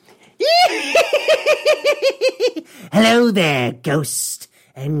Hello there, ghost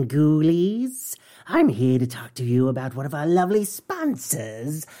and ghoulies. I'm here to talk to you about one of our lovely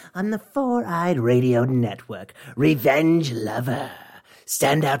sponsors on the Four-Eyed Radio Network, Revenge Lover.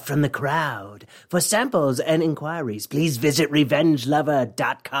 Stand out from the crowd. For samples and inquiries, please visit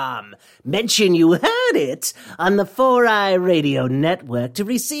RevengeLover.com. Mention you heard it on the Four-Eye Radio Network to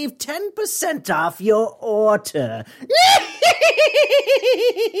receive 10% off your order.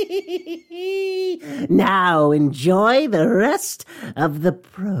 Now enjoy the rest of the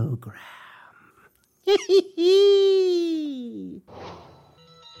program.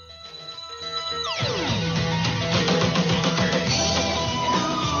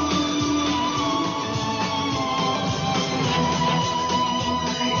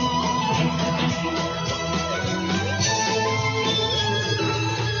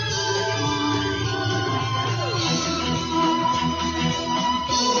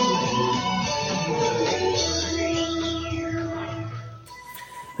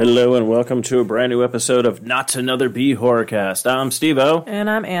 Hello and welcome to a brand new episode of Not Another B Horrorcast. I'm Steve-O. And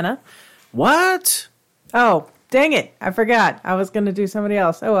I'm Anna. What? Oh, dang it. I forgot. I was going to do somebody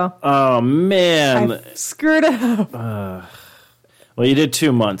else. Oh, well. Oh, man. I screwed up. Well, you did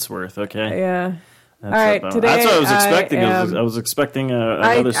 2 months worth, okay? Yeah. That's all right, today that's what I was expecting. I was expecting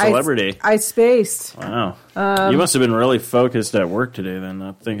another celebrity. I spaced. Wow. You must have been really focused at work today then,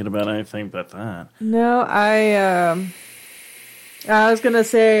 not thinking about anything but that. No, I was going to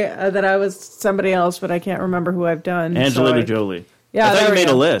say that I was somebody else, but I can't remember who I've done. Angelina Jolie. Yeah, I thought you made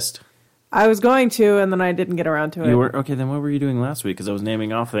a list. I was going to, and then I didn't get around to it. You were okay. Then what were you doing last week? Because I was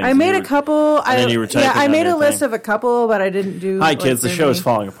naming off things. I made a couple. I made a list of of a couple, but I didn't do. Hi, kids. The show is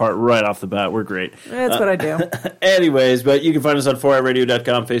falling apart right off the bat. We're great. That's what I do. Anyways, but you can find us on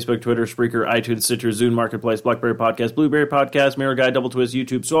 4iRadio.com, Facebook, Twitter, Spreaker, iTunes, Stitcher, Zune Marketplace, BlackBerry Podcast, Blueberry Podcast, Mirror Guide, Double Twist,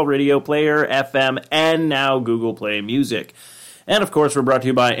 YouTube, Soul Radio, Player, FM, and now Google Play Music. And, of course, we're brought to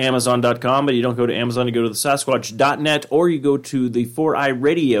you by Amazon.com, but you don't go to Amazon, you go to the Sasquatch.net, or you go to the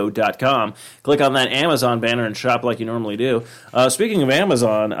 4iRadio.com. Click on that Amazon banner and shop like you normally do. Speaking of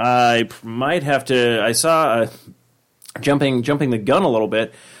Amazon, I might have to, I saw, jumping the gun a little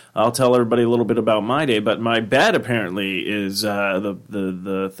bit, I'll tell everybody a little bit about my day, but my bed apparently is,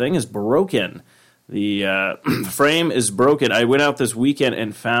 the thing is broken. The frame is broken. I went out this weekend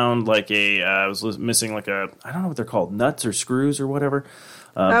and found I was missing I don't know what they're called, nuts or screws or whatever.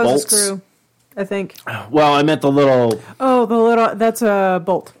 That bolts. was a screw, I think. Well, I meant the little... Oh, that's a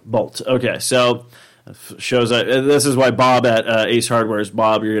bolt. Bolt. Okay, so shows this is why Bob at Ace Hardware's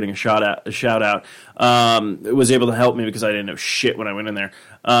Bob, you're getting a shout out, was able to help me because I didn't know shit when I went in there.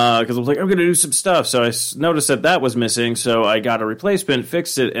 Because I was like, I'm going to do some stuff. So I noticed that was missing, so I got a replacement,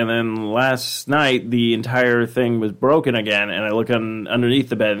 fixed it, and then last night the entire thing was broken again, and I look underneath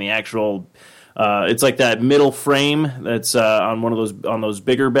the bed, and the actual... it's like that middle frame that's on those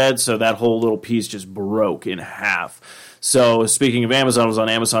bigger beds, so that whole little piece just broke in half. So speaking of Amazon, I was on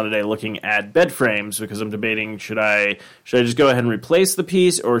Amazon today looking at bed frames because I'm debating should I just go ahead and replace the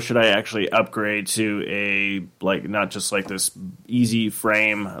piece or should I actually upgrade to a not just like this easy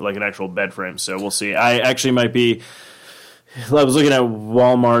frame, like an actual bed frame. So we'll see. I actually might be. I was looking at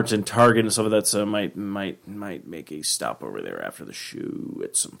Walmart and Target and some of that, so might make a stop over there after the show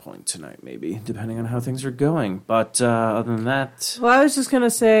at some point tonight, maybe, depending on how things are going. But other than that... Well, I was just going to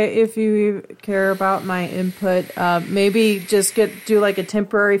say, if you care about my input, maybe just do like a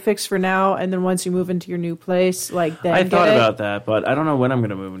temporary fix for now, and then once you move into your new place, then I thought about that, but I don't know when I'm going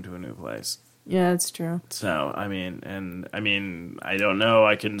to move into a new place. Yeah, that's true. So, I don't know.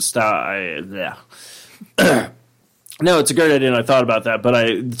 I can stop... Yeah. No, it's a great idea, and I thought about that.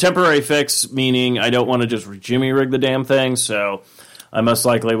 But temporary fix, meaning I don't want to just jimmy rig the damn thing, so I most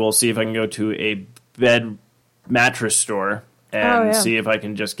likely will see if I can go to a bed mattress store and see if I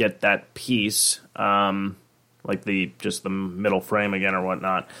can just get that piece, like the middle frame again or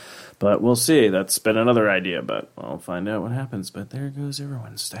whatnot. But we'll see. That's been another idea, but I'll find out what happens. But there goes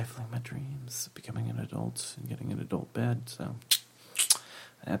everyone, stifling my dreams, becoming an adult and getting an adult bed, so...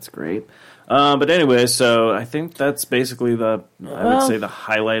 That's great. But anyway, so I think that's basically I would say the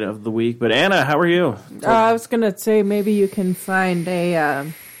highlight of the week. But Anna, how are you? I was going to say maybe you can find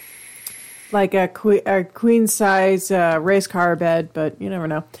a queen size race car bed, but you never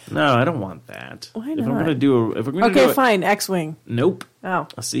know. No, I don't want that. Why not? If I'm going to do fine, X-Wing. Nope. Oh,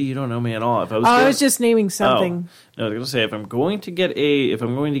 see, you don't know me at all. I was just naming something. No, I was going to say if I'm going to get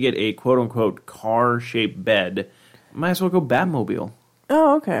a quote unquote car shaped bed, might as well go Batmobile.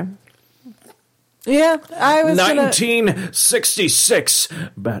 Oh, okay. Yeah, I was 1966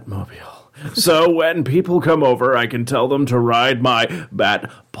 Batmobile. So when people come over, I can tell them to ride my Bat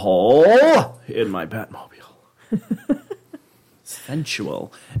pole in my Batmobile.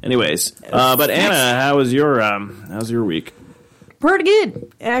 Sensual. Anyways, but Anna, how's your week? Pretty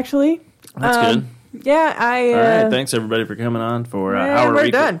good, actually. That's good. Yeah, All right, thanks everybody for coming on for our we're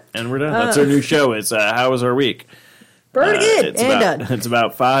week. done. And we're done. That's our new show. It's How Was Our Week? Pretty good It's and about, done. It's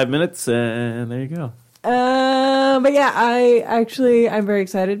about 5 minutes, and there you go. But yeah, I'm very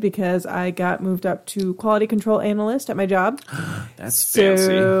excited because I got moved up to quality control analyst at my job. That's So fancy.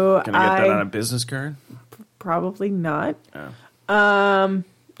 Can I get that on a business card? Probably not. Oh.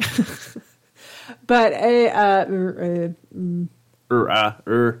 But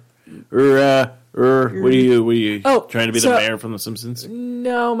What are you? Oh, trying to be the mayor from The Simpsons?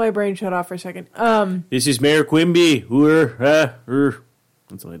 no, my brain shut off for a second. This is Mayor Quimby.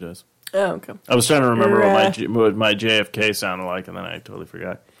 That's all he does. Oh, okay. I was trying to remember what my JFK sounded like, and then I totally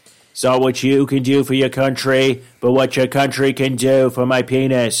forgot. Saw what you can do for your country, but what your country can do for my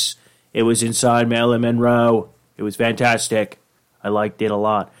penis. It was inside Marilyn Monroe. It was fantastic. I liked it a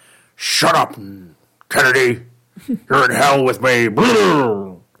lot. Shut up, Kennedy. You're in hell with me.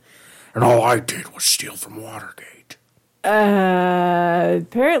 And all I did was steal from Watergate.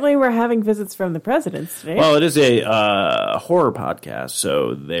 Apparently we're having visits from the presidents today. Well, it is a horror podcast,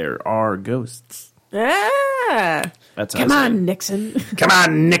 so there are ghosts. That's come on, Nixon. Come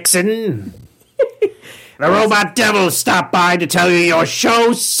on, Nixon. The robot devil stopped by to tell you your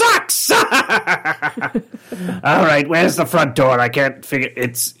show sucks. All right, where's the front door? I can't figure.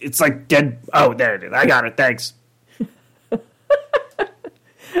 It's like dead. Oh, there it is. I got it. Thanks.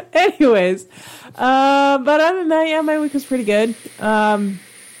 Anyways, but other than that, yeah, my week was pretty good. So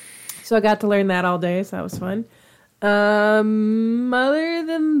I got to learn that all day, so that was fun. Other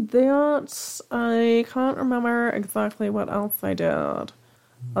than that, I can't remember exactly what else I did.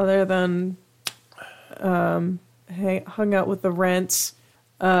 Other than hung out with the Rents.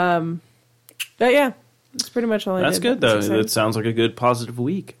 But yeah, that's pretty much all I did. That's good, though. That sounds like a good, positive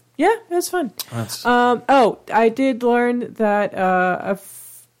week. Yeah, it was fun. I did learn that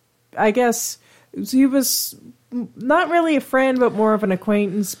I guess he was not really a friend, but more of an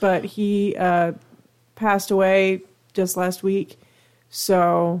acquaintance, but he passed away just last week.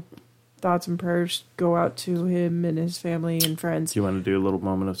 So thoughts and prayers go out to him and his family and friends. Do you want to do a little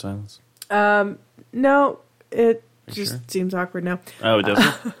moment of silence? No, it just sure? seems awkward now. Oh, it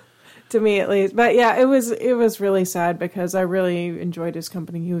doesn't? To me, at least. But yeah, it was really sad because I really enjoyed his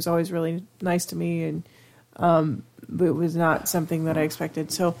company. He was always really nice to me, and it was not something that I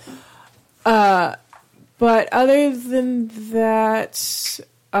expected. So, but other than that,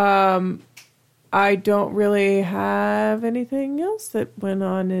 I don't really have anything else that went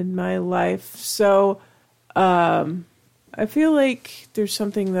on in my life. So, I feel like there's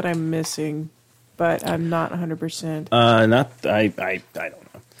something that I'm missing, but I'm not 100%. I don't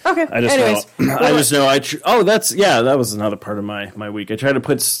know. Okay. I just know. That was another part of my week. I tried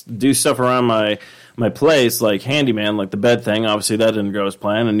to do stuff around my place, like handyman, like the bed thing. Obviously, that didn't go as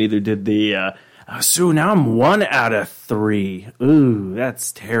planned, and neither did the. So now I'm 1 out of 3. Ooh,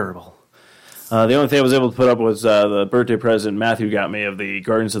 that's terrible. The only thing I was able to put up was the birthday present Matthew got me of the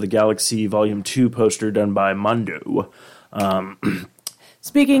Guardians of the Galaxy Volume 2 poster done by Mundo.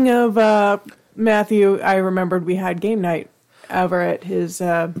 Speaking of Matthew, I remembered we had game night over at his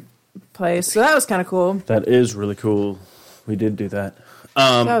place, so that was kind of cool. That is really cool. We did do that.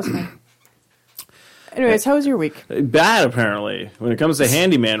 That was fun. Anyways, how was your week? Bad, apparently. When it comes to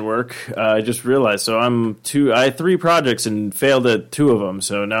handyman work, I just realized. So I had 3 projects and failed at 2 of them,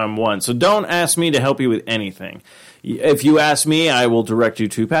 so now I'm 1. So don't ask me to help you with anything. If you ask me, I will direct you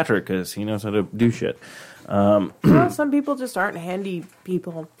to Patrick, because he knows how to do shit. Well, some people just aren't handy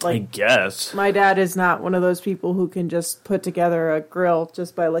people. I guess. My dad is not one of those people who can just put together a grill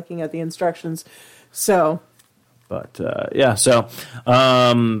just by looking at the instructions. So. But, yeah, so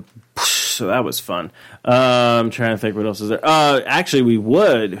that was fun. I'm trying to think what else is there. Actually, we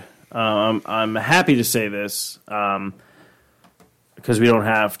would. I'm happy to say this because we don't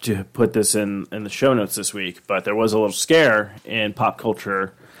have to put this in the show notes this week, but there was a little scare in pop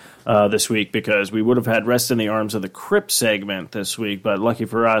culture this week because we would have had Rest in the Arms of the Crypt segment this week, but lucky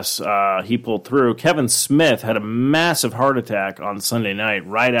for us, he pulled through. Kevin Smith had a massive heart attack on Sunday night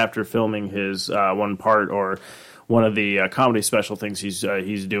right after filming his one of the comedy special things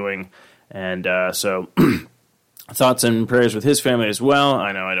he's doing, and so thoughts and prayers with his family as well.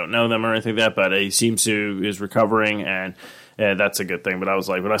 I know I don't know them or anything like that, but he is recovering, and that's a good thing. But I was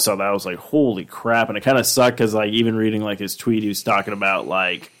like, when I saw that, I was like, holy crap! And it kind of sucked because, like, even reading like his tweet, he was talking about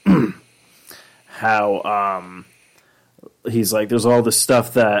like how he's like, there's all this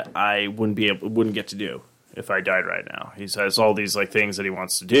stuff that I wouldn't get to do. if I died right now. He has all these like things that he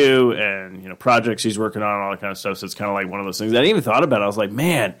wants to do, and projects he's working on, all that kind of stuff. So it's kind of like one of those things. I didn't even thought about it. I was like,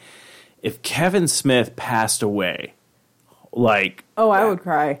 man, if Kevin Smith passed away, like, I would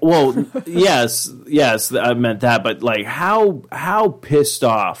cry. well, yes, I meant that, but like how pissed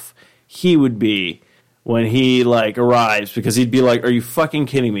off he would be when he like arrives, because he'd be like, are you fucking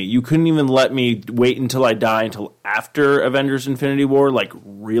kidding me? You couldn't even let me wait until I die until after Avengers Infinity War? Like,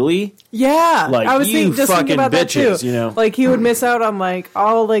 really? Yeah. Like, I was you just fucking thinking about bitches, that too. Like, he would miss out on like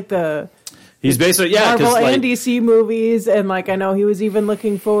all like the He's basically, Marvel like, and DC movies, and like I know he was even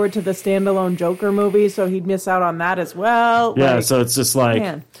looking forward to the standalone Joker movie, so he'd miss out on that as well. Yeah, like, so it's just like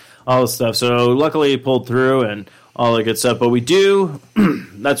man. all this stuff. So luckily he pulled through and all the good stuff. But we do,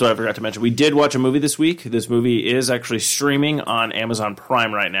 that's what I forgot to mention. We did watch a movie this week. This movie is actually streaming on Amazon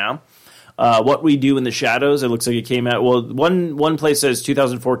Prime right now. What We Do in the Shadows. It looks like it came out. Well, one place says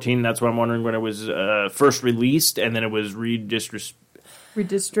 2014. That's what I'm wondering when it was first released, and then it was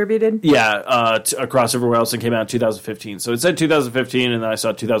Redistributed? Yeah, across everywhere else, and came out in 2015. So it said 2015, and then I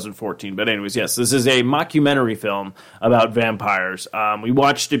saw 2014. But anyways, yes, this is a mockumentary film about vampires. We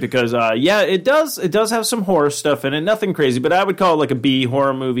watched it because, it does have some horror stuff in it. Nothing crazy, but I would call it like a B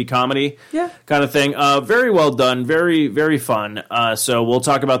horror movie comedy kind of thing. Very well done, very, very fun. So we'll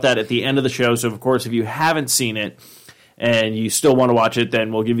talk about that at the end of the show. So, of course, if you haven't seen it, and you still want to watch it,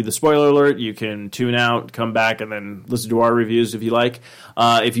 then we'll give you the spoiler alert. You can tune out, come back, and then listen to our reviews if you like.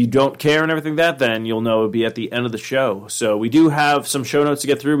 If you don't care and everything then you'll know it'll be at the end of the show. So we do have some show notes to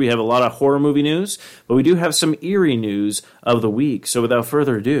get through. We have a lot of horror movie news, but we do have some eerie news of the week. So without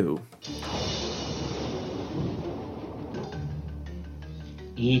further ado...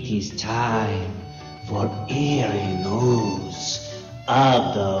 It is time for eerie news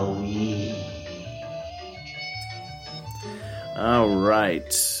of the week. All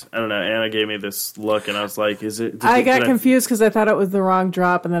right. I don't know. Anna gave me this look, and I was like, "Is it?" I got confused because I thought it was the wrong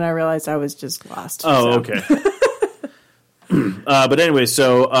drop, and then I realized I was just lost. Oh, okay. But anyway,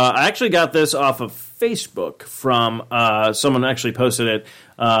 so I actually got this off of Facebook from someone actually posted it.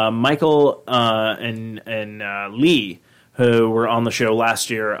 Michael and Lee, who were on the show last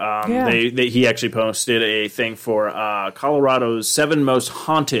year. He actually posted a thing for Colorado's 7 most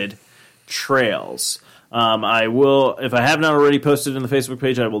haunted trails. I will, if I have not already posted in the Facebook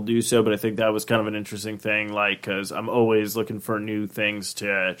page, I will do so, but I think that was kind of an interesting thing, like, because I'm always looking for new things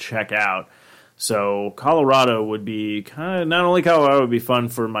to check out. So Colorado would be kind of, not only Colorado would be fun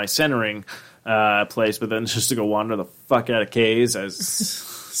for my centering place, but then just to go wander the fuck out of caves as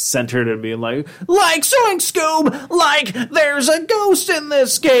centered and being like Zoink Scoob, like there's a ghost in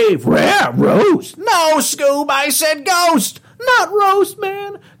this cave. Yeah, roast. No, Scoob, I said ghost. Not roast,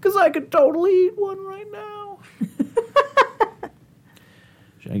 man, because I could totally eat one right now.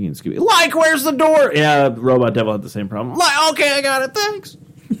 Shaggy and Scooby. Like, where's the door? Yeah, Robot Devil had the same problem. Like, okay, I got it, thanks.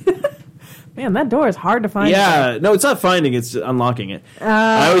 Man, that door is hard to find. Yeah, no, it's not finding, it's unlocking it.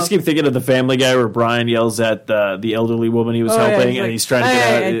 I always keep thinking of the Family Guy where Brian yells at the elderly woman he was helping, and he's trying to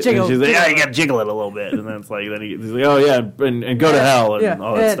get out. And she's like, yeah, you got to jiggle it a little bit. And then it's like, he's like, oh, yeah, and go to hell and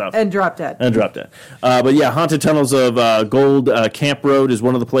all that stuff. And drop dead. But yeah, Haunted Tunnels of Gold Camp Road is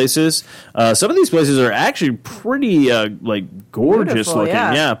one of the places. Some of these places are actually pretty, gorgeous beautiful, looking.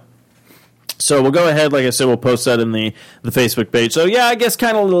 Yeah. So we'll go ahead, like I said, we'll post that in the Facebook page. So yeah, I guess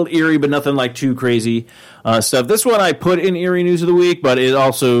kind of a little eerie, but nothing like too crazy stuff. This one I put in Eerie News of the Week, but it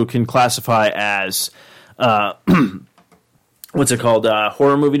also can classify as, what's it called,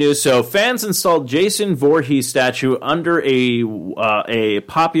 horror movie news. So fans installed Jason Voorhees statue under a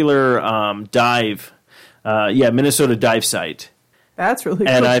popular Minnesota dive site. That's really cool.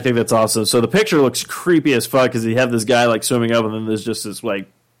 And I think that's awesome. So the picture looks creepy as fuck because you have this guy like swimming up, and then there's just this like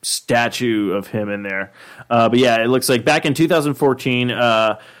statue of him in there. But yeah, it looks like back in 2014,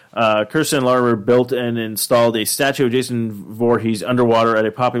 Kirsten Larver built and installed a statue of Jason Voorhees underwater at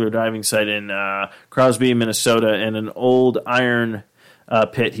a popular diving site in Crosby, Minnesota, in an old iron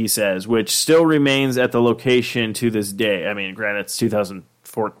pit, he says, which still remains at the location to this day. I mean, granted, it's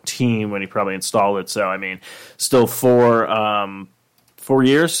 2014 when he probably installed it, so I mean, still 4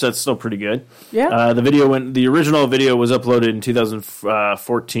 years, so that's still pretty good. Yeah. The original video was uploaded in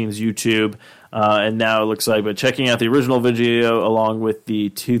 2014's YouTube, and now it looks like, but checking out the original video along with the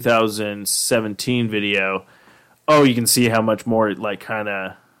 2017 video, you can see how much more it kind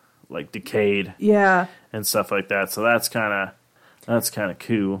of decayed. Yeah. And stuff like that. So that's kind of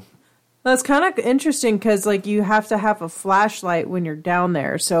cool. That's kind of interesting because, you have to have a flashlight when you're down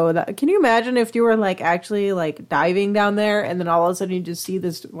there. So, can you imagine if you were, actually, diving down there and then all of a sudden you just see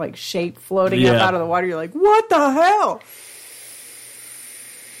this, shape floating up out of the water? You're like, what the hell?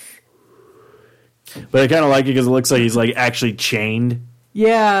 But I kind of like it because it looks like he's like actually chained,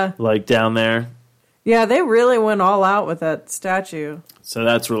 Yeah. like down there. Yeah, they really went all out with that statue. So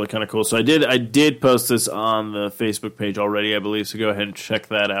that's really kind of cool. So I did post this on the Facebook page already, I believe. So go ahead and check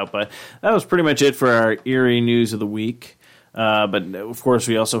that out. But that was pretty much it for our eerie news of the week. But of course,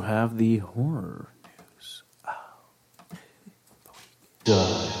 we also have the horror news.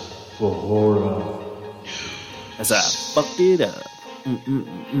 Time for horror. As I fucked it up.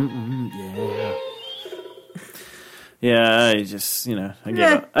 Yeah. Yeah, I just,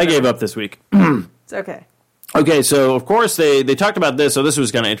 I gave up this week. It's okay. Okay, so of course they talked about this, so this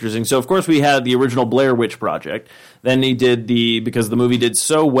was kind of interesting. So of course we had the original Blair Witch Project. Then he did because the movie did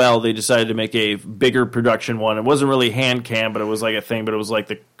so well, they decided to make a bigger production one. It wasn't really hand cam, but it was like a thing, but it was like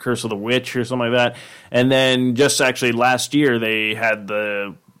the Curse of the Witch or something like that. And then just actually last year they had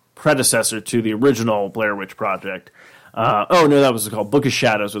the predecessor to the original Blair Witch Project. That was called Book of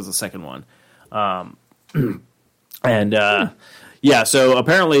Shadows was the second one. Yeah, so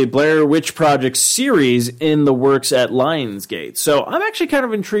apparently Blair Witch Project series in the works at Lionsgate. So I'm actually kind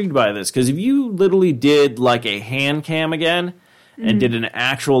of intrigued by this, because if you literally did like a hand cam again and did an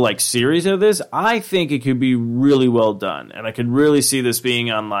actual like series of this, I think it could be really well done. And I could really see this being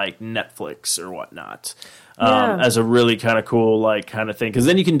on like Netflix or whatnot. As a really kind of cool like kind of thing, because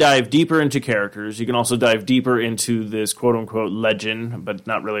then you can dive deeper into characters. You can also dive deeper into this quote unquote legend, but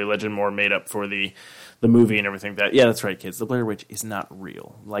not really a legend, more made up for the movie and everything. That's right, kids. The Blair Witch is not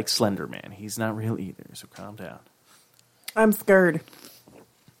real. Like Slender Man, he's not real either. So calm down. I'm scared.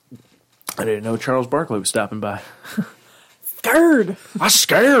 I didn't know Charles Barkley was stopping by. Scared. I'm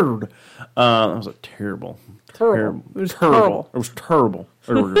scared. That was a terrible. It was terrible. It was terrible.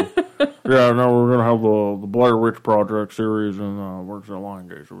 There we go. Yeah, no, we're gonna have the Blair Witch Project series and works at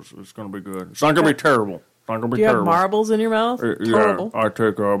Lionsgate. It's gonna be good. It's not gonna be terrible. It's not gonna be Do you terrible. have marbles in your mouth? Terrible. I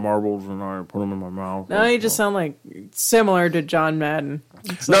take marbles and I put them in my mouth. No, you just sound like similar to John Madden.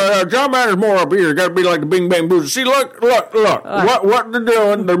 No, John Madden's more up here. Got to be like the Bing Bang Boozled. See, look. What they're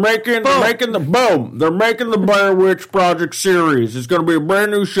doing? They're making the Blair Witch Project series. It's going to be a brand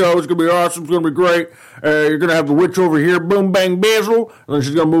new show. It's going to be awesome. It's going to be great. You're going to have the witch over here, Boom Bang Bizzle, and then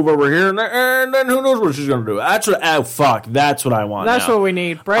she's going to move over here, and then who knows what she's going to do? That's what I want. That's what we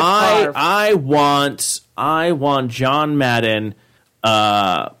need. Brett Favre. I want John Madden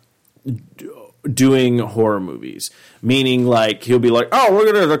doing horror movies, meaning like he'll be like, oh, look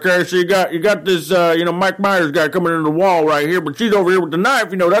at this, okay, so you got this Mike Myers guy coming into the wall right here, but she's over here with the knife,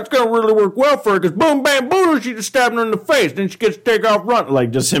 that's gonna really work well for her, because boom bang boom, she just stabbed her in the face, then she gets to take off running,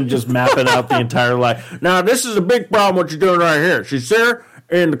 like just him just mapping out the entire life. Now this is a big problem what you're doing right here. She's there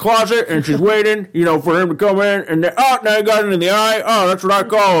in the closet, and she's waiting, for him to come in, and then, now you got it in the eye. Oh, that's what I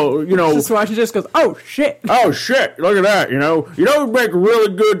call, That's why she just goes, oh, shit. Oh, shit. Look at that, You make a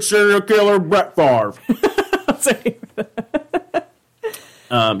really good serial killer, Brett Favre.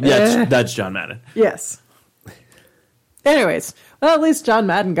 That's John Madden. Yes. Anyways, well, at least John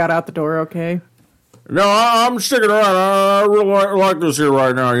Madden got out the door okay. No, I'm sticking around. I really like this here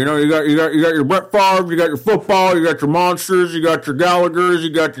right now. You got your Brett Favre, you got your football, you got your monsters, you got your Gallaghers, you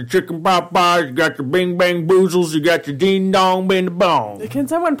got your chicken pot pies, you got your Bing Bang Boozles, you got your Ding Dong Bing Bong. Can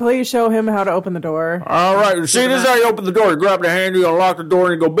someone please show him how to open the door? All right, see, this is how you open the door. You grab the handle, you unlock the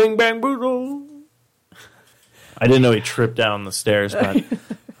door, and you go Bing Bang Boozle. I didn't know he tripped down the stairs, but I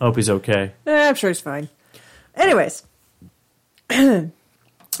hope he's okay. I'm sure he's fine. Anyways.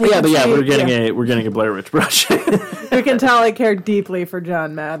 We're getting a Blair Witch Project. We can tell I care deeply for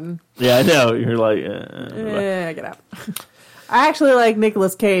John Madden. Yeah, I know. You're like, get out. I actually like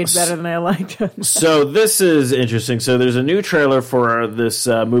Nicolas Cage better than I like John Madden. So this is interesting. So there's a new trailer for this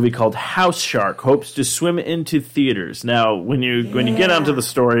movie called House Shark. Hopes to swim into theaters. Now, when you get onto the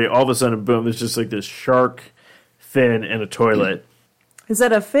story, all of a sudden, boom, there's just like this shark fin in a toilet. Is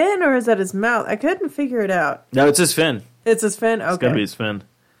that a fin or is that his mouth? I couldn't figure it out. No, it's his fin. It's his fin? Okay. It's gotta be his fin.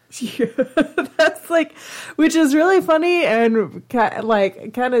 That's which is really funny and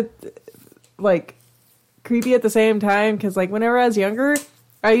kind of creepy at the same time, because whenever I was younger,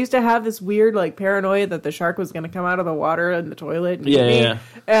 I used to have this weird paranoia that the shark was going to come out of the water in the toilet and eat me,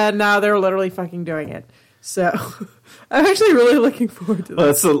 and now they're literally fucking doing it. So I'm actually really looking forward to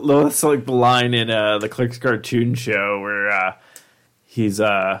that. Well, that's like the line in the Clicks cartoon show where he's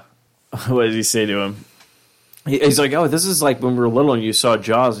what does he say to him? He's like, oh, this is like when we were little and you saw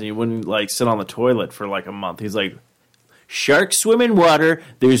Jaws and you wouldn't sit on the toilet for a month. He's like, sharks swim in water.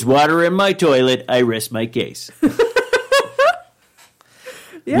 There's water in my toilet. I rest my case.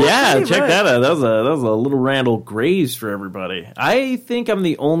 Yeah, check that out. That was a little Randall Graves for everybody. I think I'm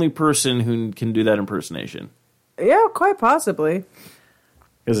the only person who can do that impersonation. Yeah, quite possibly.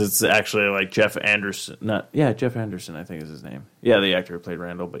 Because it's actually like Jeff Anderson. Jeff Anderson, I think is his name. Yeah, the actor who played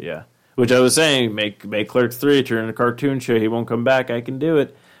Randall, but yeah. Which I was saying, make Clerks 3 turn into a cartoon show. He won't come back. I can do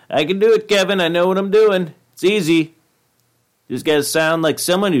it. I can do it, Kevin. I know what I'm doing. It's easy. Just gotta sound like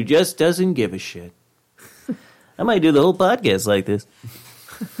someone who just doesn't give a shit. I might do the whole podcast like this.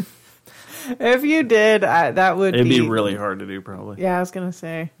 If you did, that would It'd be really hard to do, probably. Yeah, I was gonna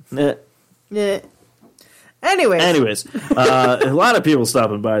say. Yeah. Anyways, a lot of people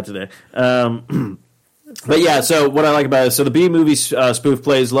stopping by today. But yeah, so what I like about it, so the B-movie spoof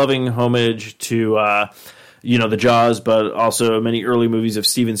plays loving homage to, the Jaws, but also many early movies of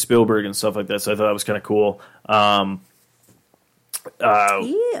Steven Spielberg and stuff like that, so I thought that was kind of cool.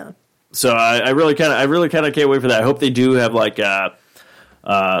 yeah. So I really kind of can't wait for that. I hope they do have like a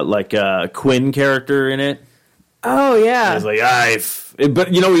Quinn character in it. Oh, yeah. He's like,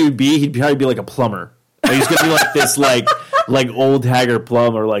 but you know what he'd be? He'd probably be like a plumber. Like, he's gonna be like this, like old haggard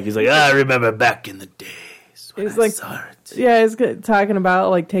plumber. Like he's like, I remember back in the days. He's like, yeah, he's talking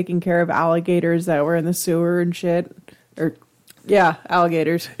about like taking care of alligators that were in the sewer and shit. Or, yeah,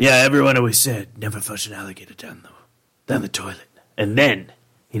 alligators. Yeah, everyone always said never flush an alligator down the toilet. And then,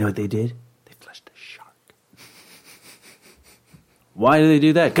 you know what they did? They flushed a shark. Why do they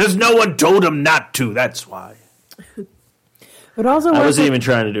do that? Because no one told them not to. That's why. But also, I wasn't even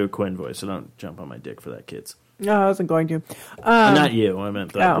trying to do a Quinn voice, so don't jump on my dick for that, kids. No, I wasn't going to. Not you. I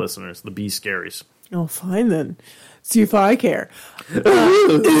meant the listeners, the B-scaries. Oh, fine then. See if I care.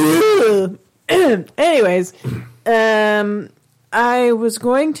 Anyways, I was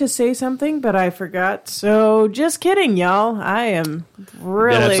going to say something, but I forgot. So just kidding, y'all. I am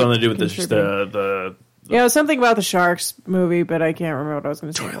really. That had something to do with the Yeah, it was something about the Sharks movie, but I can't remember what I was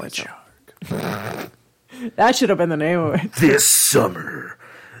going to say. Toilet shark. That should have been the name of it. This summer,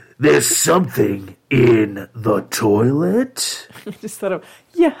 there's something in the toilet. I just thought of,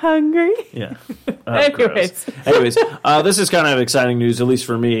 you hungry? Yeah. Anyways. Anyways, this is kind of exciting news, at least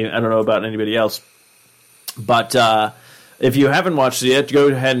for me. I don't know about anybody else. But if you haven't watched it yet, go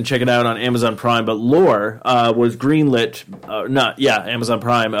ahead and check it out on Amazon Prime. But Lore was greenlit. Amazon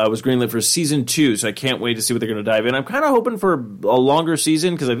Prime was greenlit for season 2, so I can't wait to see what they're going to dive in. I'm kind of hoping for a longer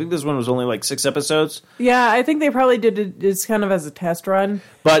season because I think this one was only like 6 episodes. Yeah, I think they probably did it as kind of as a test run.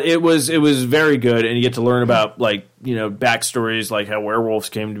 But it was very good, and you get to learn about backstories, like how werewolves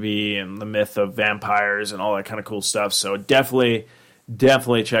came to be and the myth of vampires and all that kind of cool stuff. So definitely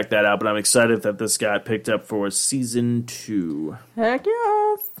check that out, but I'm excited that this got picked up for season 2. Heck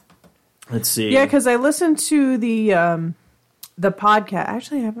yes. Let's see. Yeah, because I listened to the podcast.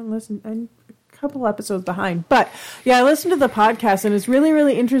 Actually, I haven't listened. I'm a couple episodes behind. But, yeah, I listened to the podcast, and it's really,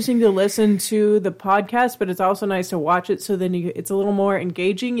 really interesting to listen to the podcast, but it's also nice to watch it, so then it's a little more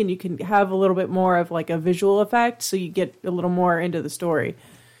engaging, and you can have a little bit more of, like, a visual effect, so you get a little more into the story.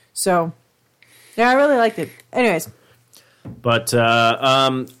 So, yeah, I really liked it. Anyways. But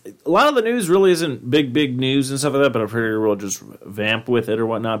a lot of the news really isn't big news and stuff like that, but I'm pretty sure we'll just vamp with it or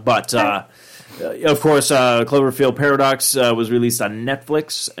whatnot. But, of course, Cloverfield Paradox was released on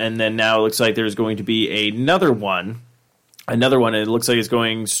Netflix, and then now it looks like there's going to be another one. And it looks like it's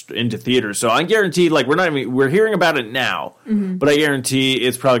going into theaters. So I guarantee, like, we're hearing about it now, but I guarantee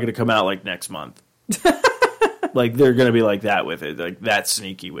it's probably going to come out, like, next month. Like, they're going to be like that with it, like, that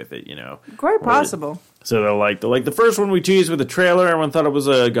sneaky with it, you know. Quite possible. So they're like the first one we teased with the trailer, everyone thought it was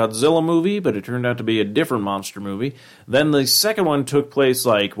a Godzilla movie, but it turned out to be a different monster movie. Then the second one took place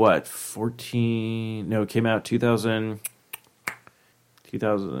like, it came out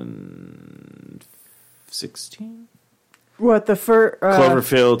 2016? What, the first...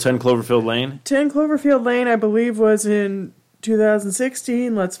 10 Cloverfield Lane? 10 Cloverfield Lane, I believe, was in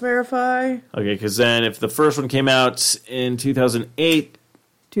 2016. Let's verify. Okay, because then if the first one came out in 2008...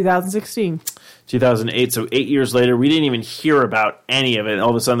 2008, so 8 years later, we didn't even hear about any of it. All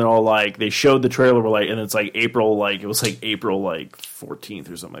of a sudden, they're all like, they showed the trailer, and it's like April 14th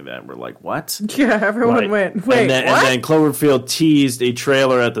or something like that. And we're like, what? Yeah, everyone went, wait, what? And then Cloverfield teased a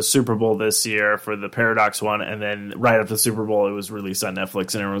trailer at the Super Bowl this year for the Paradox one, and then right after the Super Bowl, it was released on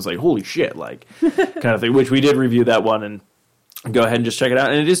Netflix, and everyone was like, holy shit, like, kind of thing, which we did review that one, and go ahead and just check it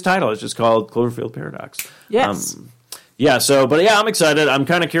out. And it is titled, it's just called Cloverfield Paradox. Yes. I'm excited. I'm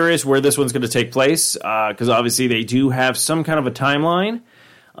kind of curious where this one's going to take place because obviously they do have some kind of a timeline.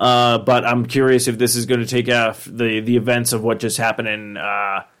 But I'm curious if this is going to take off the events of what just happened in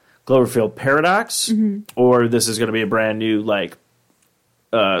Cloverfield Paradox, or this is going to be a brand new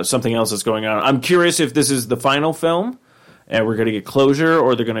something else that's going on. I'm curious if this is the final film and we're going to get closure,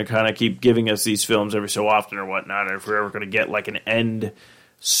 or they're going to kind of keep giving us these films every so often or whatnot, or if we're ever going to get like an end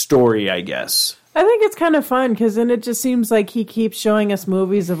story, I guess. I think it's kind of fun because then it just seems like he keeps showing us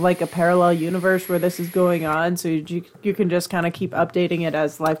movies of like a parallel universe where this is going on, so you can just kind of keep updating it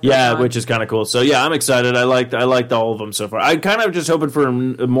as life goes on. which is kind of cool. So yeah, I'm excited. I liked all of them so far. I kind of just hoping for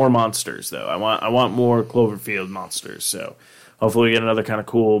more monsters though. I want more Cloverfield monsters. So hopefully we get another kind of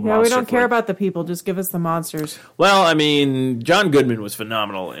cool. Yeah, monster we don't care flick. about the people. Just give us the monsters. Well, I mean, John Goodman was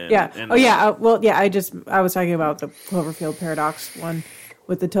phenomenal. I was talking about the Cloverfield Paradox one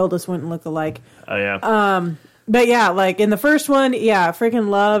with the Tilda Swinton look-alike. Oh yeah. But yeah, like in the first one, freaking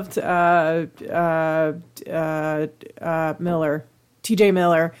loved Miller, T.J.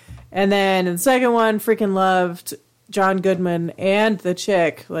 Miller, and then in the second one, freaking loved John Goodman and the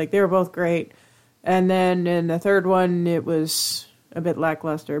chick. Like they were both great. And then in the third one, it was a bit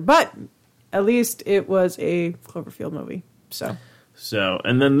lackluster, but at least it was a Cloverfield movie. So,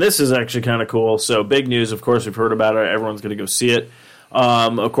 and then this is actually kind of cool. So big news, of course, we've heard about it. Everyone's going to go see it.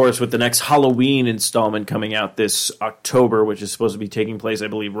 Of course, with the next Halloween installment coming out this October, which is supposed to be taking place, I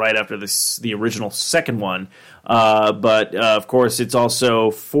believe, right after the original second one. But of course, it's also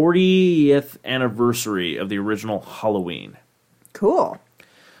 40th anniversary of the original Halloween. cool.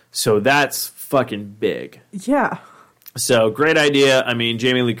 So that's fucking big. Yeah. So great idea. I mean,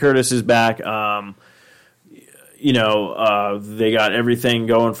 Jamie Lee Curtis is back. They got everything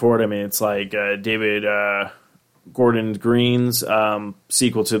going for it. I mean, it's like David Gordon Green's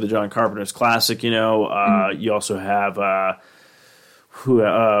sequel to the John Carpenter's classic. You also have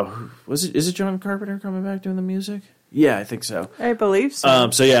was it? Is it John Carpenter coming back doing the music? Yeah, I think so. I believe so.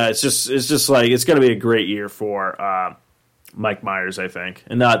 So yeah, it's just like it's going to be a great year for Mike Myers, I think,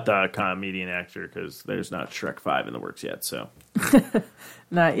 and not the comedian actor because there's not Shrek 5 in the works yet. So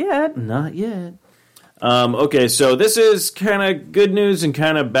Not yet. not yet. Okay, so this is kind of good news and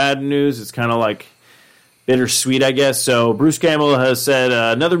kind of bad news. It's kind of like bittersweet, I guess. So Bruce Campbell has said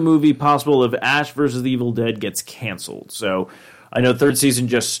another movie possible of Ash versus the Evil Dead gets canceled. So I know third season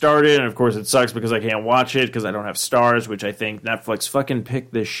just started, and of course it sucks because I can't watch it because I don't have Stars, which I think Netflix fucking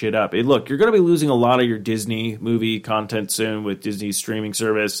picked this shit up. Hey, look, you're going to be losing a lot of your Disney movie content soon with Disney's streaming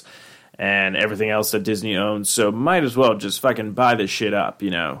service and everything else that Disney owns, so might as well just fucking buy this shit up,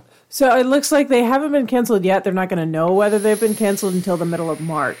 So it looks like they haven't been canceled yet. They're not going to know whether they've been canceled until the middle of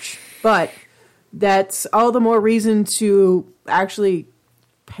March. But that's all the more reason to actually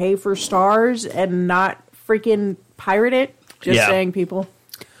pay for Stars and not freaking pirate it. Just saying, people.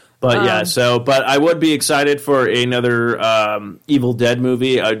 But but I would be excited for another Evil Dead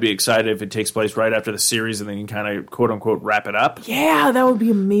movie. I'd be excited if it takes place right after the series and then you can kind of, quote unquote, wrap it up. Yeah, that would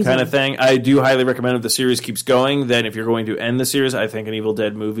be amazing. Kind of thing. I do highly recommend if the series keeps going, then if you're going to end the series, I think an Evil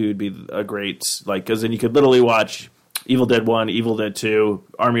Dead movie would be a great, because then you could literally watch Evil Dead 1, Evil Dead 2,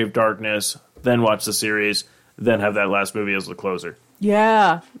 Army of Darkness, then watch the series, then have that last movie as the closer.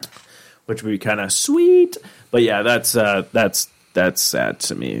 Yeah. Which would be kind of sweet. But yeah, that's sad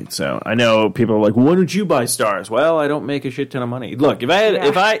to me. So I know people are like, "Why don't you buy Stars?" Well, I don't make a shit ton of money. Look, if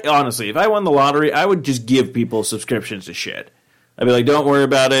I won the lottery, I would just give people subscriptions to shit. I'd be like, "Don't worry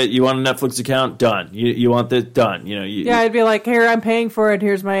about it. You want a Netflix account? Done. You want this? Done." I'd be like, "Here, I'm paying for it.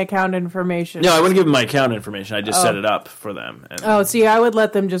 Here's my account information." No, I wouldn't give them my account information. I just set it up for them. See, I would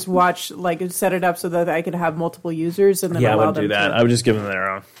let them just watch, set it up so that I could have multiple users, and then I allow wouldn't them do that. to. I would just give them their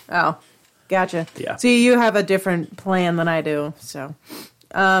own. Oh, gotcha. Yeah. See, you have a different plan than I do, so.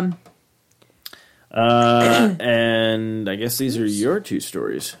 And I guess these are your two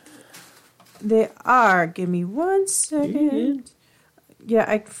stories. They are. Give me 1 second. Yeah,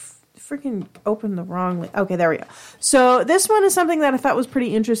 I freaking opened the wrong link. Okay, there we go. So this one is something that I thought was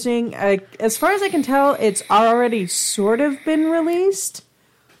pretty interesting. As far as I can tell, it's already sort of been released.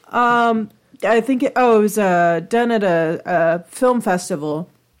 I think it was done at a film festival.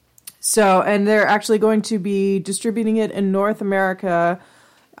 So, and they're actually going to be distributing it in North America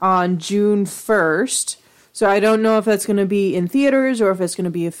on June 1st. So I don't know if that's going to be in theaters or if it's going to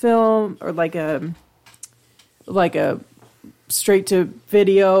be a film or like a straight to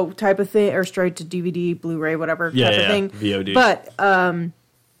video type of thing or straight to DVD, Blu-ray, whatever type of thing. VOD. But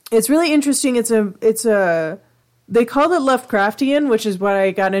it's really interesting. It's a they called it Lovecraftian, which is what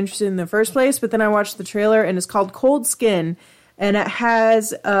I got interested in the first place. But then I watched the trailer and it's called Cold Skin. And it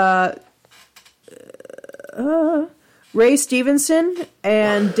has Ray Stevenson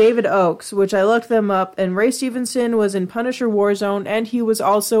and David Oakes, which I looked them up. And Ray Stevenson was in Punisher Warzone, and he was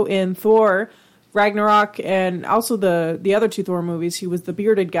also in Thor Ragnarok, and also the other two Thor movies. He was the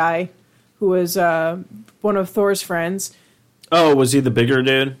bearded guy who was one of Thor's friends. Oh, was he the bigger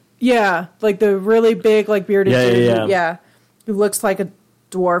dude? Yeah, like the really big, bearded dude. Yeah. Who looks like a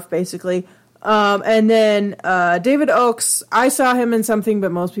dwarf, basically. And then David Oakes, I saw him in something,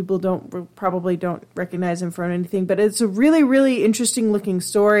 but most people probably don't recognize him from anything. But it's a really, really interesting looking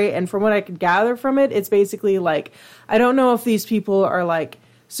story. And from what I could gather from it, it's basically like, I don't know if these people are like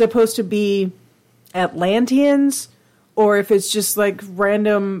supposed to be Atlanteans or if it's just like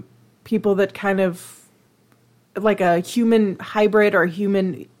random people that kind of like a human hybrid or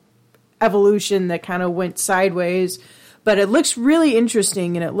human evolution that kind of went sideways. But it looks really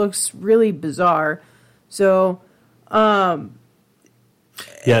interesting and it looks really bizarre. So, yeah,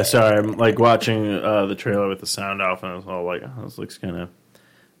 sorry, I'm like watching the trailer with the sound off, and I was all like, "Oh, this looks kind of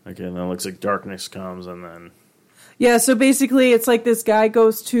okay." And then it looks like darkness comes, and then yeah. So basically, it's like this guy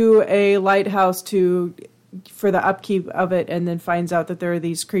goes to a lighthouse for the upkeep of it, and then finds out that there are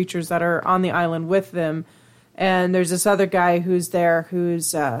these creatures that are on the island with them. And there's this other guy who's there,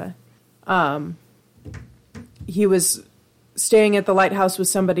 he was staying at the lighthouse with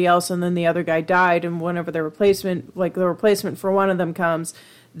somebody else, and then the other guy died, and whenever the replacement for one of them comes,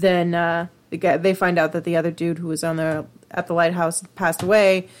 then they find out that the other dude who was at the lighthouse passed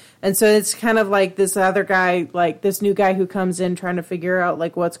away. And so it's kind of like this other guy, like this new guy who comes in trying to figure out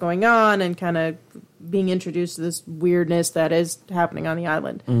like what's going on and kind of being introduced to this weirdness that is happening on the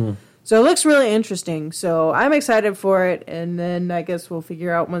island. Mm. So it looks really interesting. So I'm excited for it. And then I guess we'll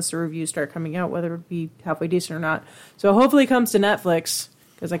figure out once the reviews start coming out whether it'll be halfway decent or not. So hopefully it comes to Netflix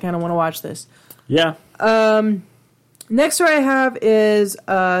because I kind of want to watch this. Yeah. Next story I have is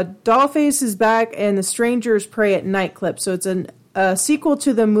Dollface is back and The Strangers Pray at Night clip. So it's a sequel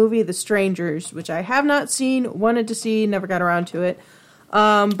to the movie The Strangers, which I have not seen, wanted to see, never got around to it.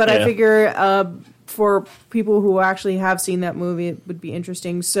 But I figure for people who actually have seen that movie, it would be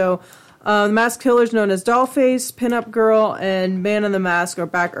interesting. So the masked killers known as Dollface, Pinup Girl, and Man in the Mask are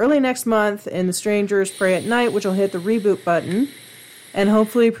back early next month in The Strangers Pray at Night, which will hit the reboot button and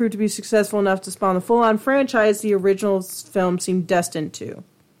hopefully prove to be successful enough to spawn the full-on franchise the original film seemed destined to.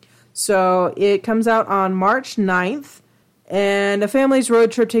 So it comes out on March 9th, and a family's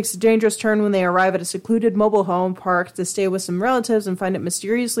road trip takes a dangerous turn when they arrive at a secluded mobile home park to stay with some relatives and find it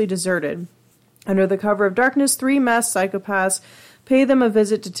mysteriously deserted. Under the cover of darkness, 3 masked psychopaths pay them a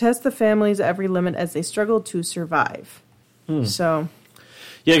visit to test the family's every limit as they struggle to survive. So,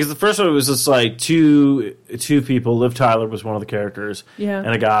 yeah, because the first one was just like two people. Liv Tyler was one of the characters, and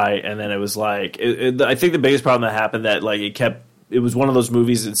a guy, and then it was like I think the biggest problem that happened that like it was one of those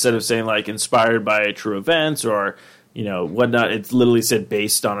movies instead of saying like inspired by true events or whatnot, it literally said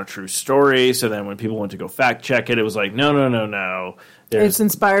based on a true story. So then when people went to go fact check it, it was like no. It's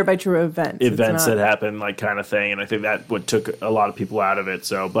inspired by true events. Events that happened, like kind of thing, and I think that what took a lot of people out of it.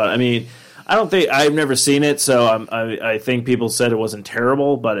 So, but I mean, I've never seen it, so I think people said it wasn't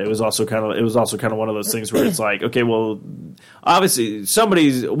terrible, but it was also kind of one of those things where it's like, okay, well, obviously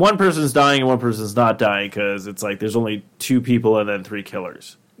one person's dying and one person's not dying because it's like there's only 2 people and then 3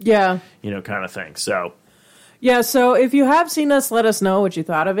 killers. Yeah, kind of thing. So, yeah. So if you have seen this, let us know what you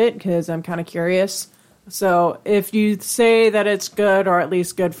thought of it because I'm kind of curious. So if you say that it's good, or at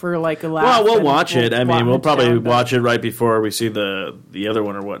least good for like a laugh, well, we'll watch it. I mean, we'll probably watch it right before we see the other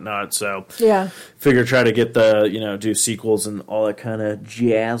one or whatnot. So yeah, try to get the do sequels and all that kind of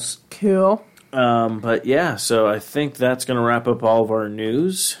jazz. Cool. But yeah, so I think that's going to wrap up all of our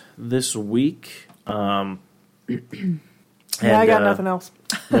news this week. I got nothing else.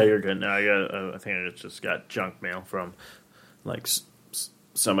 No, you're good. No, I think I just got junk mail from like.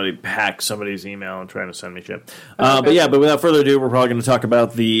 Somebody hacked somebody's email and trying to send me shit. But without further ado, we're probably going to talk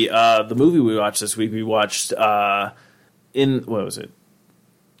about the movie we watched this week. We watched what was it?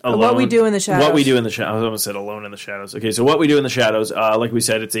 Alone. What We Do in the Shadows. What We Do in the Shadows. I almost said Alone in the Shadows. Okay, so What We Do in the Shadows, like we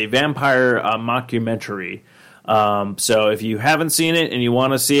said, it's a vampire mockumentary. So if you haven't seen it and you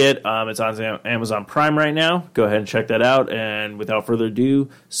want to see it, it's on Amazon Prime right now. Go ahead and check that out. And without further ado,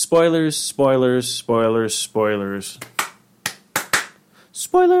 spoilers.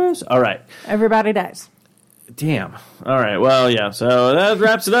 Spoilers. All right. Everybody dies. Damn. All right. Well, yeah. So that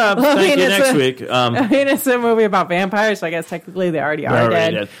wraps it up. Thank you. Next week. It's a movie about vampires, so I guess technically they already are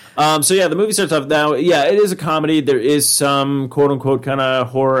dead. So yeah, the movie starts off now. Yeah, it is a comedy. There is some quote unquote kind of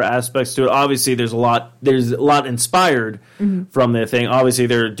horror aspects to it. Obviously, there's a lot inspired from the thing. Obviously,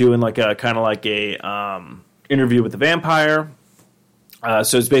 they're doing like a kind of like a interview with the vampire.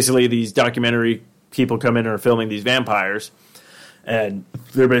 So it's basically these documentary people come in and are filming these vampires. And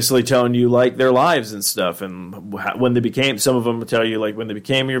they're basically telling you like their lives and stuff, and when they became. Some of them will tell you like when they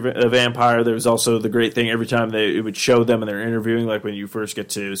became a vampire. There was also the great thing every time it would show them and they're interviewing. Like when you first get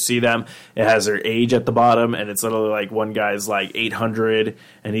to see them, it has their age at the bottom, and it's literally like one guy's like 800,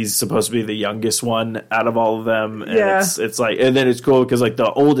 and he's supposed to be the youngest one out of all of them. And it's like, and then it's cool because like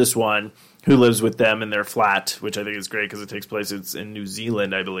the oldest one who lives with them in their flat, which I think is great because it takes place in New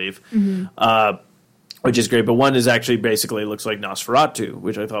Zealand, I believe. Which is great, but one is actually basically looks like Nosferatu,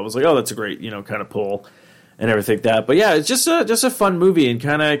 which I thought was like, oh, that's a great, kind of pull and everything like that. But yeah, it's just a fun movie and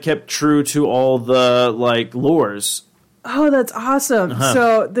kind of kept true to all the like lores. Oh, that's awesome!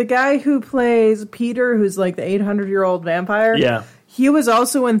 So the guy who plays Peter, who's like the 800-year-old vampire, he was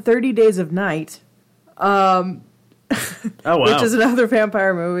also in 30 Days of Night, oh wow, which is another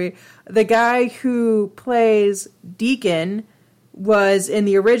vampire movie. The guy who plays Deacon was in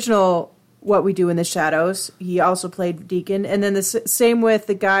the original What We Do in the Shadows. He also played Deacon. And then the same with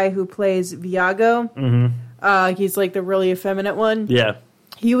the guy who plays Viago. He's like the really effeminate one. Yeah.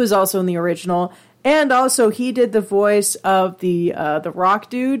 He was also in the original. And also he did the voice of the rock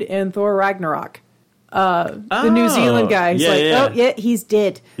dude in Thor Ragnarok. The New Zealand guy. He's he's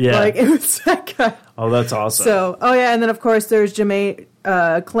dead. Yeah. Like, it was that guy. Oh, that's awesome. So, and then of course there's Jermaine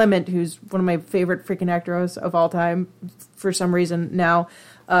Clement, who's one of my favorite freaking actors of all time for some reason now.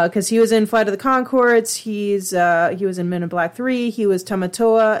 Because he was in Flight of the Conchords, he was in Men in Black 3, he was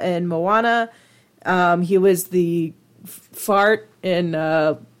Tamatoa in Moana, he was the fart in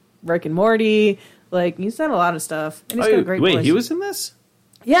Rick and Morty. Like, he's done a lot of stuff, and he's got a great voice. He was in this?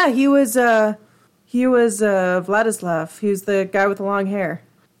 Yeah, he was Vladislav. He was the guy with the long hair.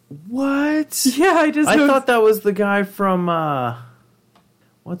 What? Yeah, I thought that was the guy from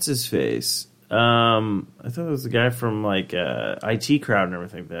what's his face? I thought it was the guy from like IT Crowd and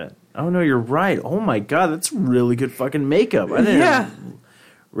everything like that. Oh no, you're right. Oh my god, that's really good fucking makeup. I didn't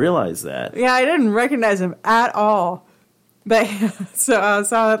realize that. Yeah, I didn't recognize him at all. But so I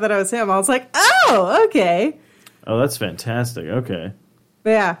saw that it was him. I was like, oh, okay. Oh, that's fantastic. Okay. But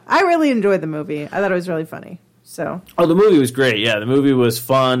yeah, I really enjoyed the movie. I thought it was really funny. So. Oh, the movie was great. Yeah, the movie was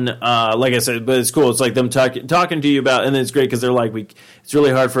fun. Like I said, but it's cool. It's like them talking to you about, and then it's great because they're like, it's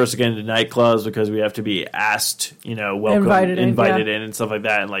really hard for us to get into nightclubs because we have to be asked, welcome, invited in and stuff like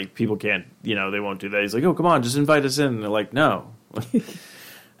that. And like people can't, they won't do that. He's like, oh, come on, just invite us in. And they're like, no.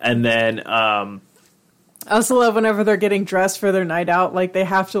 And then, I also love whenever they're getting dressed for their night out, like they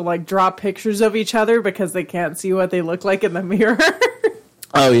have to like draw pictures of each other because they can't see what they look like in the mirror.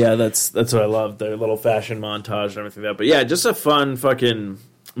 Oh yeah, that's what I love, their little fashion montage and everything like that. But yeah, just a fun fucking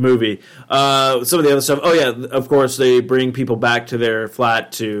movie. Some of the other stuff. Oh yeah, of course they bring people back to their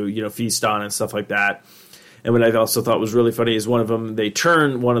flat to feast on and stuff like that. And what I also thought was really funny is one of them, they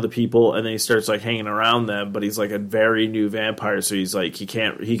turn one of the people and then he starts like hanging around them, but he's like a very new vampire. So he's like, he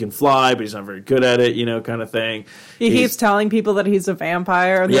can fly, but he's not very good at it, kind of thing. He keeps telling people that he's a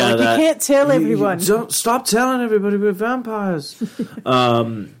vampire. And they're like, you can't tell everyone. Don't stop telling everybody we're vampires.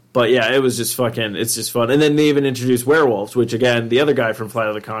 But yeah, it's just fun. And then they even introduced werewolves, which again, the other guy from Flight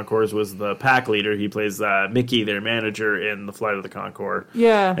of the Conchords was the pack leader. He plays Mickey, their manager, in the Flight of the Conchord.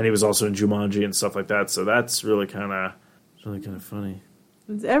 Yeah. And he was also in Jumanji and stuff like that. So that's really kind of funny.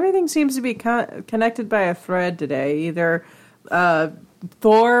 Everything seems to be connected by a thread today. Either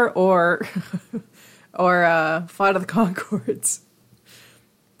Thor or Flight of the Conchords.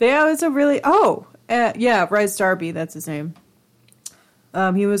 Yeah, it's a really... Bryce Darby, that's his name.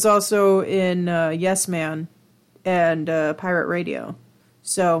 He was also in Yes Man and Pirate Radio.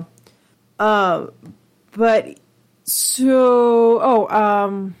 So, what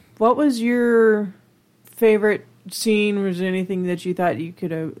was your favorite scene? Was there anything that you thought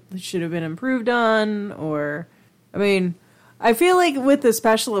should have been improved on? Or, I mean, I feel like with the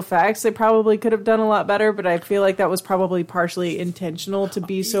special effects, they probably could have done a lot better, but I feel like that was probably partially intentional to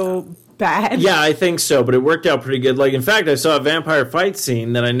be so bad. Yeah, I think so, but it worked out pretty good. Like, in fact, I saw a vampire fight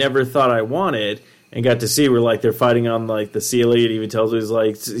scene that I never thought I wanted and got to see where, like, they're fighting on, like, the ceiling, and even tells me,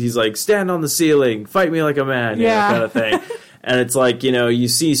 he's like, stand on the ceiling, fight me like a man, kind of thing. And it's like, you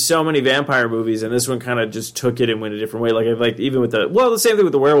see so many vampire movies, and this one kind of just took it and went a different way. Like even with the same thing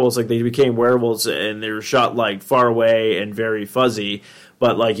with the werewolves. Like, they became werewolves, and they were shot, like, far away and very fuzzy.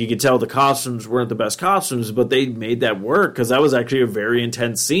 But, like, you could tell the costumes weren't the best costumes, but they made that work, because that was actually a very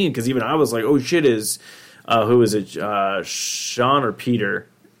intense scene. Because even I was like, oh, shit, who is it, Sean or Peter?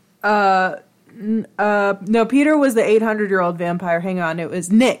 No, Peter was the 800-year-old vampire. Hang on, it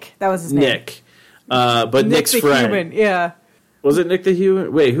was Nick. That was his name. Nick. But Nick's friend. Human. Yeah. Was it Nick the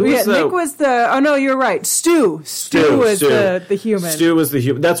human? Wait, who was the... Nick was the... Oh, no, you're right. Stu was the human. Stu was the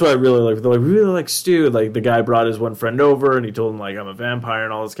human. That's what I really like. They're like, we really like Stu. Like, the guy brought his one friend over, and he told him, like, I'm a vampire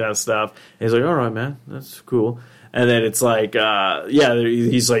and all this kind of stuff. And he's like, all right, man, that's cool. And then it's like,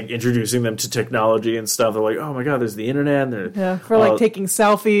 he's, like, introducing them to technology and stuff. They're like, oh, my God, there's the internet. And like, taking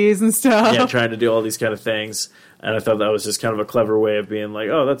selfies and stuff. Yeah, trying to do all these kind of things. And I thought that was just kind of a clever way of being like,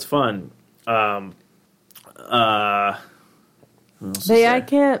 oh, that's fun. I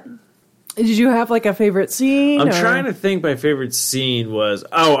can't... Did you have, like, a favorite scene? I'm trying to think my favorite scene was...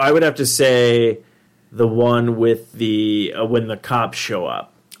 Oh, I would have to say the one with the... when the cops show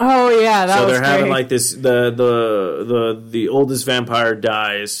up. Oh, yeah, that was great. So they're having, like, this... The oldest vampire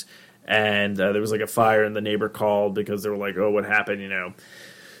dies, and there was, like, a fire, and the neighbor called because they were like, oh, what happened, you know?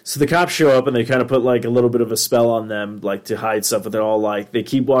 So the cops show up and they kind of put like a little bit of a spell on them, like to hide stuff. But they're all like, they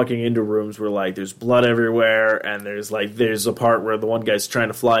keep walking into rooms where like there's blood everywhere, and there's a part where the one guy's trying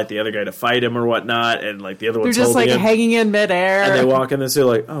to fly at the other guy to fight him or whatnot, and like the other one's holding him. They're just like hanging in midair. And they walk in this, they're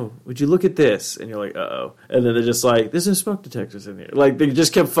like, oh, would you look at this? And you're like, uh-oh. And then they're just like, there's no smoke detectors in here. Like they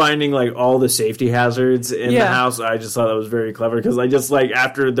just kept finding like all the safety hazards in the house. I just thought that was very clever because I just like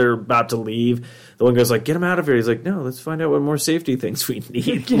after they're about to leave, the one guy's like, get him out of here. He's like, no, let's find out what more safety things we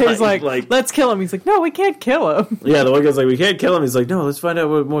need. He's like, let's kill him. He's like, no, we can't kill him. Yeah, the one guy's like, we can't kill him. He's like, no, let's find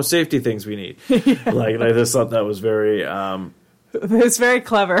out what more safety things we need. Like, and I just thought that was very... it's very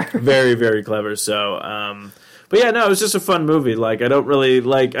clever. Very, very clever. So, but yeah, no, it was just a fun movie. Like, I don't really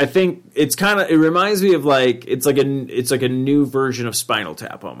like. I think it's kind of. It reminds me of like it's like a new version of Spinal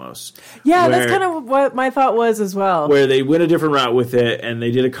Tap almost. Yeah, that's kind of what my thought was as well. Where they went a different route with it, and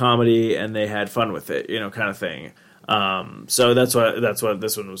they did a comedy, and they had fun with it, kind of thing. So that's what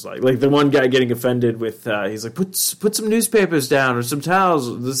this one was like. Like the one guy getting offended with, he's like, put some newspapers down or some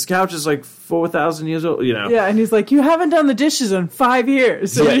towels. This couch is like 4,000 years old, Yeah, and he's like, you haven't done the dishes in 5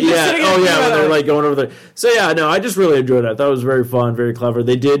 years. So yeah. Oh yeah, when they're like going over there. So yeah, no, I just really enjoyed it. I thought it was very fun, very clever.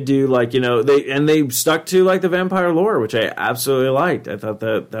 They did do like, they stuck to like the vampire lore, which I absolutely liked. I thought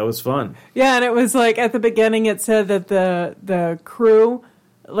that was fun. Yeah, and it was like at the beginning it said that the crew,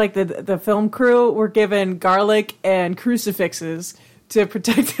 like the film crew, were given garlic and crucifixes to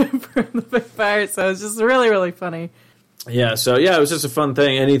protect them from the vampire. So it's just really, really funny. Yeah. So yeah, it was just a fun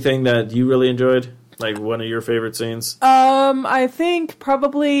thing. Anything that you really enjoyed, like one of your favorite scenes? I think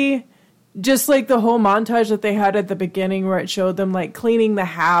probably just like the whole montage that they had at the beginning, where it showed them like cleaning the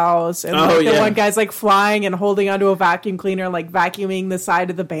house, and the one guy's like flying and holding onto a vacuum cleaner, like vacuuming the side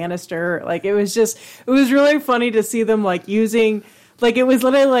of the banister. Like it was really funny to see them like using. Like, it was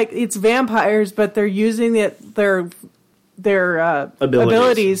literally like, it's vampires, but they're using their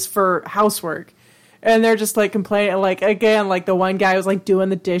abilities for housework. And they're just, like, complaining. Like, again, like, the one guy was, like, doing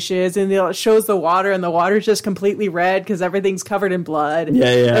the dishes, and it shows the water, and the water's just completely red because everything's covered in blood.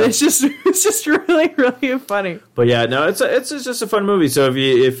 Yeah. And it's just really, really funny. But, yeah, no, it's just a fun movie. So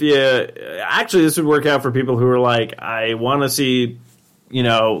if you actually, this would work out for people who are like, I want to see...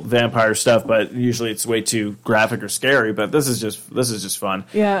 vampire stuff, but usually it's way too graphic or scary. But this is just fun.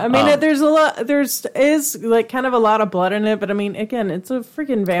 Yeah, I mean, there's like kind of a lot of blood in it, but I mean, again, it's a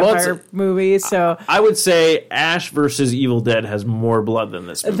freaking vampire movie. So I would say Ash versus Evil Dead has more blood than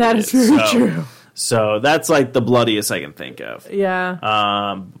this movie. That is very true. So that's like the bloodiest I can think of.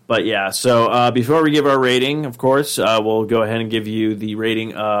 Yeah. But yeah, so before we give our rating, of course, we'll go ahead and give you the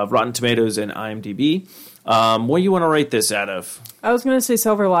rating of Rotten Tomatoes and IMDb. What do you want to rate this out of? I was going to say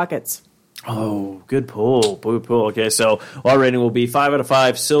Silver Lockets. Oh, good pull. Good pull. Okay, so our rating will be 5 out of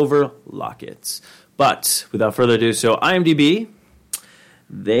 5 Silver Lockets. But without further ado, so IMDb,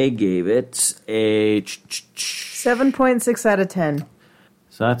 they gave it a 7.6 out of 10.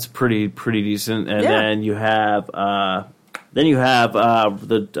 So that's pretty decent. And then you have the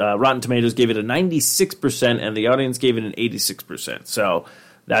Rotten Tomatoes gave it a 96%, and the audience gave it an 86%. So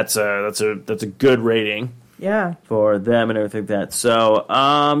that's a good rating. Yeah. For them and everything like that. So,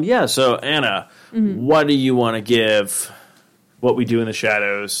 so Anna, what do you want to give What We Do in the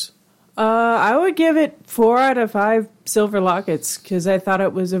Shadows? I would give it 4 out of 5 Silver Lockets, because I thought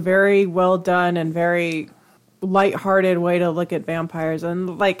it was a very well done and very lighthearted way to look at vampires.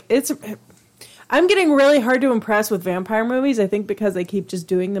 And like, I'm getting really hard to impress with vampire movies, I think, because they keep just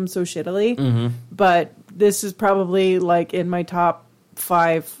doing them so shittily. Mm-hmm. But this is probably like in my top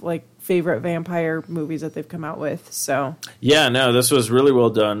 5 like favorite vampire movies that they've come out with. So yeah, no, this was really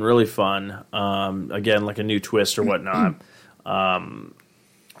well done, really fun. Again, like a new twist or whatnot. And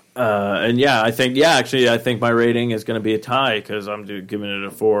I think my rating is going to be a tie, because I'm giving it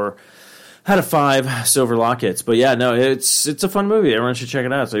a 4 out of 5 Silver Lockets. But yeah, no, it's a fun movie. Everyone should check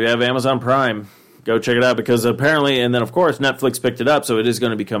it out. So you have Amazon Prime. go check it out because apparently, and then of course Netflix picked it up, so it is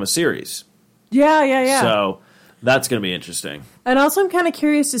going to become a series. Yeah. So that's going to be interesting. And also, I'm kind of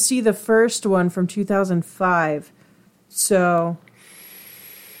curious to see the first one from 2005. So,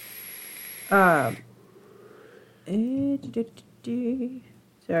 sorry,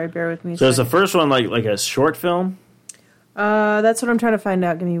 bear with me. So is the first one like a short film? That's what I'm trying to find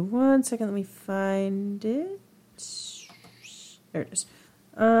out. Give me 1 second. Let me find it. There it is.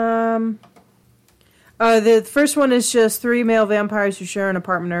 The first one is just 3 male vampires who share an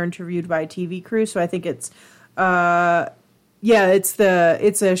apartment are interviewed by a TV crew. So I think it's, it's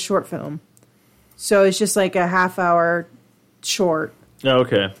a short film. So it's just like a half-hour short. Oh,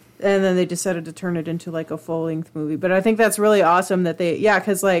 okay. And then they decided to turn it into like a full-length movie. But I think that's really awesome that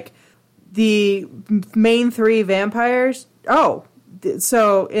because like the main 3 vampires. Oh,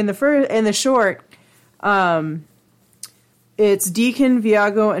 so in the short, it's Deacon,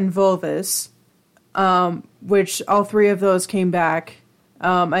 Viago, and Volvus. Which all 3 of those came back.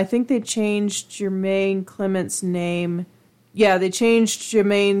 I think they changed Jermaine Clement's name. Yeah, they changed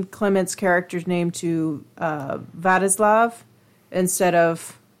Jermaine Clement's character's name to Vladislav instead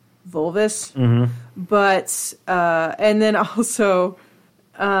of Volvus. Mm-hmm. But and then also,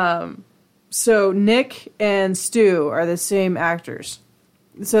 so Nick and Stu are the same actors.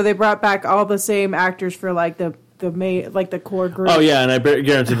 So they brought back all the same actors for like the main, like the core group. Oh yeah, and I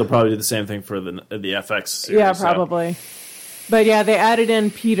guarantee they'll probably do the same thing for the FX series. Yeah, probably. So. But yeah, they added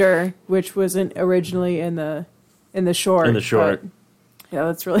in Peter, which wasn't originally in the short. In the short. Yeah,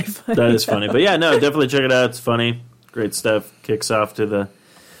 that's really funny. That is funny. But yeah, no, definitely check it out. It's funny. Great stuff. Kicks off to the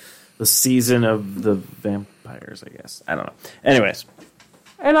season of the vampires, I guess. I don't know. Anyways.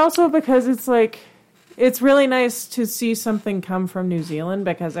 And also because it's like, it's really nice to see something come from New Zealand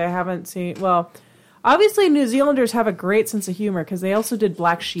because I haven't seen, obviously, New Zealanders have a great sense of humor because they also did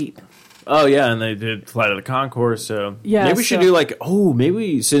Black Sheep. Oh, yeah, and they did Flight of the Conchords, so... Yeah, maybe we should do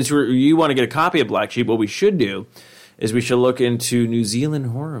maybe since you want to get a copy of Black Sheep, what we should do is we should look into New Zealand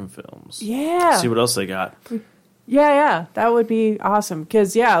horror films. Yeah. See what else they got. Yeah, that would be awesome.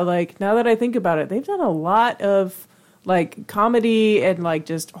 Because, now that I think about it, they've done a lot of, comedy and,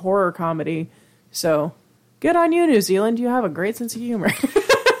 just horror comedy. So, good on you, New Zealand. You have a great sense of humor.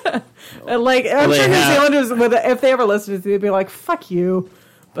 I'm sure New Zealanders, if they ever listen to this, they'd be like, fuck you.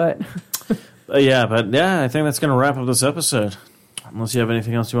 But I think that's going to wrap up this episode. Unless you have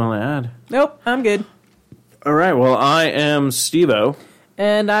anything else you want to add. Nope, I'm good. All right, well, I am Steve-O.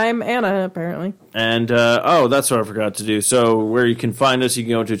 And I'm Anna, apparently. And, that's what I forgot to do. So where you can find us, you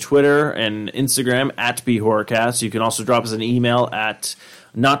can go to Twitter and Instagram at BHorrorcast. You can also drop us an email at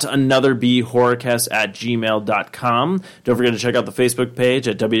notanotherBHorrorcast@gmail.com. Don't forget to check out the Facebook page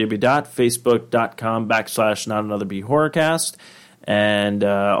at www.facebook.com/notanotherBHorrorcast. And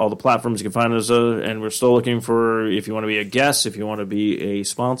all the platforms you can find us. And we're still looking for, if you want to be a guest, if you want to be a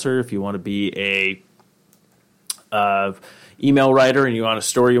sponsor, if you want to be a email writer and you want a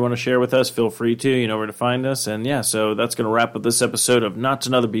story you want to share with us, feel free to. You know where to find us. And yeah, so that's going to wrap up this episode of Not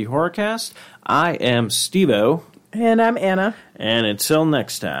Another B Horrorcast. I am Steve-O. And I'm Anna. And until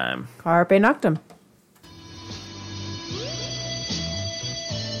next time. Carpe Noctem.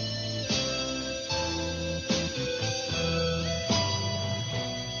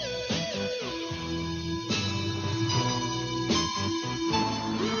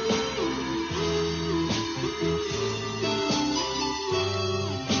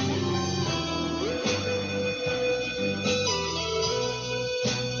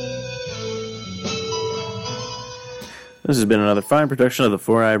 This has been another fine production of the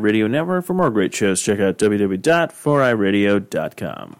 4i Radio Network. For more great shows, check out www.4iradio.com.